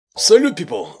Салют,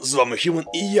 піпл! З вами Human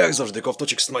і як завжди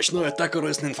ковточок смачної та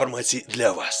корисної інформації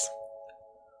для вас.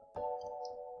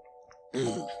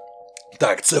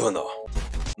 Так, це воно.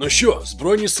 Ну що,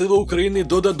 Збройні сили України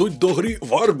додадуть до грі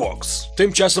Warbox.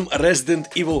 Тим часом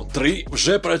Resident Evil 3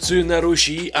 вже працює на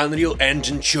рушії Unreal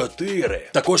Engine 4.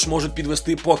 Також можуть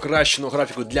підвести покращену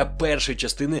графіку для першої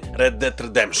частини Red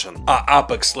Dead Redemption. А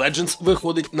Apex Legends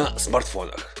виходить на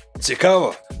смартфонах.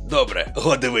 Цікаво? Добре,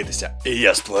 го дивитися.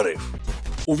 Я створив.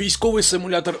 У військовий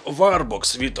симулятор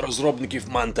Warbox від розробників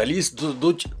Манталіст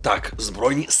додадуть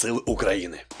Збройні сили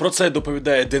України. Про це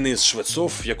доповідає Денис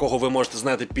Швецов, якого ви можете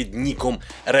знати під ніком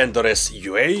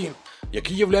Rendores.ua,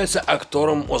 який являється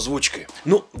актором озвучки.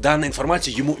 Дана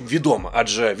інформація йому відома,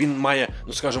 адже він має,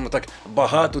 скажімо так,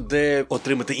 багато де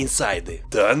отримати інсайди.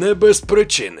 Та не без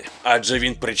причини. Адже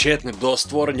він причетний до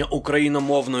створення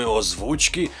україномовної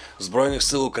озвучки Збройних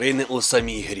сил України у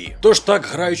самій грі. Тож так,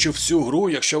 граючи в цю гру,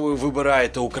 якщо ви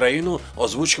вибираєте Україну,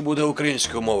 озвучка буде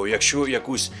українською мовою. Якщо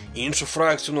якусь іншу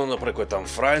фракцію, наприклад, там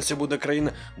Франція буде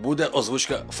країна, буде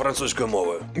озвучка французькою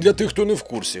мовою. Для тих, хто не в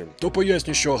курсі, то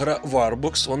поясню, що гра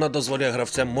Warbox, вона дозволяє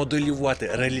гравцям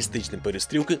моделювати реалістичні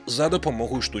перестрілки за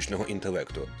допомогою штучного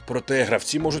інтелекту. Проте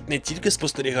гравці можуть не тільки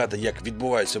спостерігати, як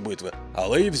відбуваються битви,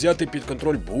 але й взяти під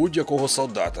контроль будь-якого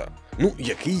солдата,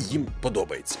 який їм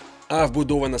подобається. А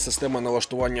вбудована система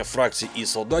налаштування фракцій і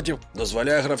солдатів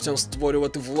дозволяє гравцям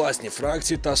створювати власні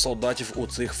фракції та солдатів у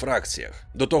цих фракціях.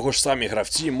 До того ж, самі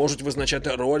гравці можуть визначати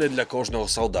ролі для кожного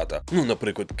солдата.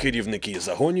 Наприклад, керівники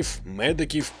загонів,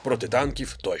 медиків,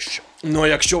 протитанків тощо. А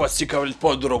якщо вас цікавлять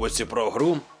подробиці про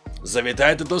гру,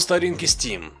 завітайте до сторінки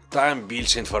Steam, там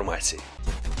більше інформації.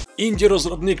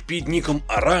 Інді-розробник під ніком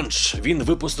Orange, він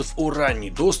випустив у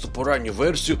ранній доступ, у ранню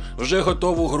версію, вже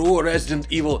готову гру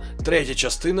Resident Evil 3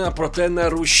 частина, проте на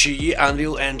рушії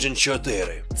Unreal Engine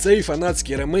 4. Цей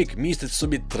фанатський ремейк містить в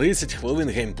собі 30 хвилин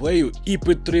геймплею і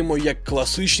підтримує як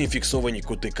класичні фіксовані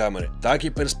кути камери, так і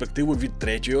перспективу від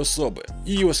третьої особи.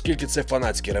 І оскільки це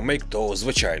фанатський ремейк, то,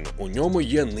 звичайно, у ньому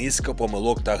є низка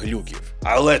помилок та глюків.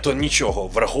 Але то нічого,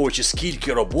 враховуючи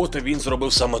скільки роботи він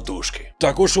зробив самотужки.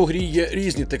 Також у грі є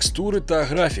різні текстури та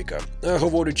графіка. А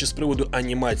говорячи з приводу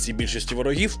анімації більшості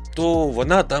ворогів, то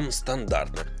вона там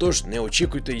стандартна. Тож не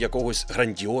очікуйте якогось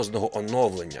грандіозного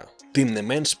оновлення. Тим не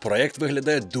менш, проект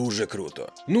виглядає дуже круто.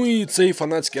 І цей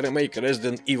фанатський ремейк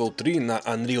Resident Evil 3 на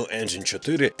Unreal Engine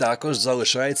 4 також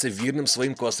залишається вірним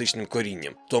своїм класичним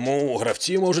корінням. Тому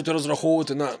гравці можуть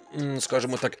розраховувати на,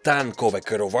 скажімо так, танкове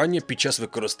керування під час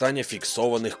використання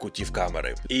фіксованих кутів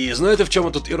камери. І знаєте, в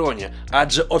чому тут іронія?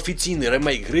 Адже офіційний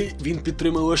ремейк гри, він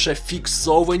підтримує лише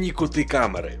фіксовані кути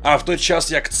камери. А в той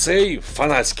час, як цей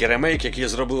фанатський ремейк, який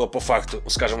зробила по факту,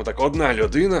 скажімо так, одна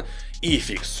людина, і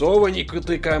фіксовані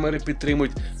кути камери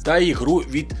підтримують, та і гру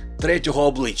від третього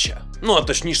обличчя. А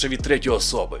точніше від третьої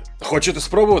особи. Хочете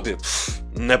спробувати?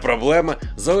 Не проблема.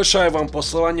 Залишаю вам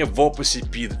посилання в описі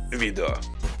під відео.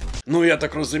 Я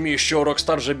так розумію, що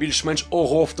Rockstar вже більш-менш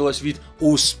оговталась від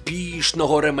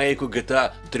успішного ремейку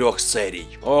GTA 3 серій.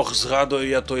 Згадую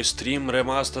я той стрім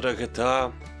ремастера GTA.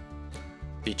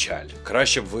 Печаль.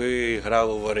 Краще б ви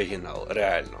грали в оригінал,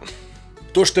 реально.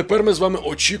 Тож тепер ми з вами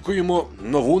очікуємо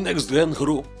нову некстген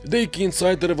гру. Деякі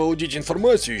інсайдери володіють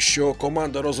інформацією, що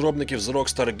команда розробників з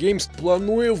Rockstar Games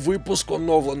планує випуск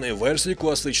оновленої версії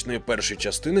класичної першої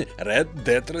частини Red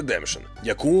Dead Redemption,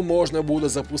 яку можна буде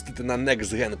запустити на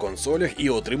некстген консолях і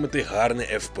отримати гарний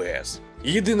FPS.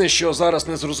 Єдине, що зараз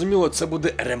не зрозуміло, це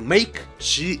буде ремейк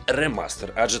чи ремастер,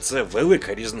 адже це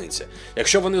велика різниця.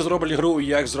 Якщо вони зроблять гру,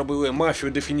 як зробили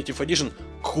Mafia Definitive Edition,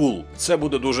 cool, це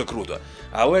буде дуже круто.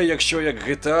 Але якщо як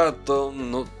GTA, то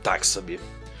так собі.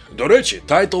 До речі,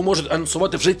 тайтл можуть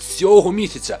анонсувати вже цього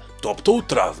місяця, тобто у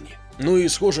травні. І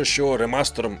схоже, що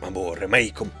ремастером або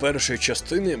ремейком першої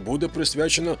частини буде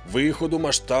присвячено виходу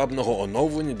масштабного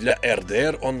оновлення для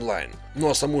RDR онлайн.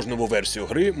 А саму ж нову версію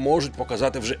гри можуть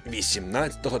показати вже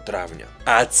 18 травня.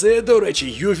 А це, до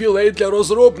речі, ювілей для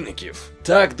розробників.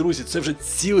 Так, друзі, це вже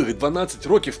цілих 12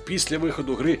 років після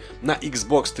виходу гри на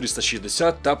Xbox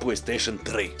 360 та PlayStation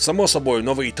 3. Само собою,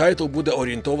 новий тайтл буде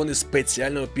орієнтований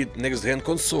спеціально під некстген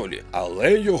консолі,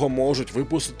 але його можуть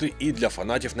випустити і для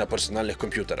фанатів на персональних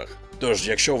комп'ютерах. Тож,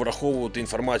 якщо враховувати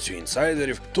інформацію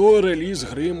інсайдерів, то реліз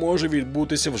гри може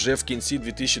відбутися вже в кінці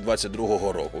 2022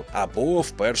 року, або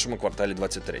в першому кварталі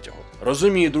 2023.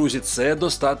 Розумію, друзі, це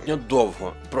достатньо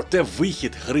довго, проте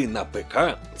вихід гри на ПК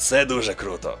 – це дуже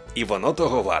круто, і воно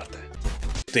того варте.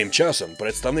 Тим часом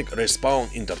представник Respawn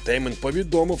Entertainment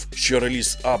повідомив, що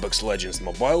реліз Apex Legends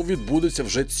Mobile відбудеться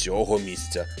вже цього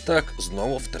місяця, так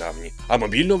знову в травні. А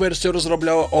мобільну версію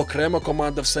розробляла окрема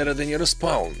команда всередині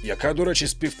Respawn, яка, до речі,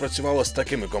 співпрацювала з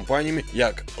такими компаніями,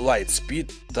 як Lightspeed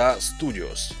та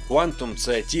Studios. Quantum –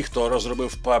 це ті, хто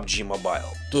розробив PUBG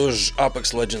Mobile. Тож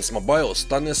Apex Legends Mobile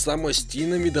стане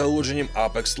самостійним відгалудженням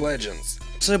Apex Legends.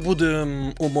 Це буде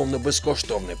умовно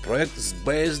безкоштовний проект з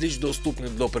безліч доступних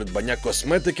до придбання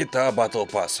косметики та батл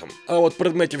пасом. А от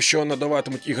предметів, що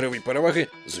надаватимуть ігрові переваги,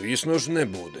 звісно ж не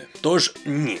буде. Тож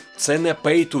ні, це не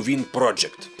pay-to-win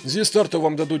project. Зі старту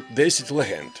вам дадуть 10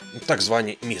 легенд, так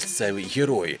звані місцеві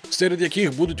герої, серед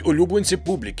яких будуть улюбленці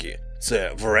публіки.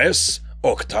 Це Врес,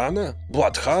 Октана,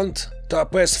 Bloodhunt та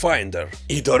Pathfinder.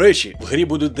 І до речі, в грі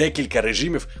буде декілька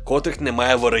режимів, котрих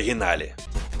немає в оригіналі.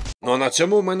 Ну а на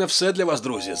цьому в мене все для вас,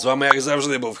 друзі. З вами, як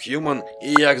завжди, був Human,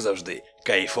 і як завжди,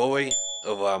 кайфової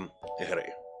вам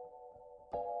гри.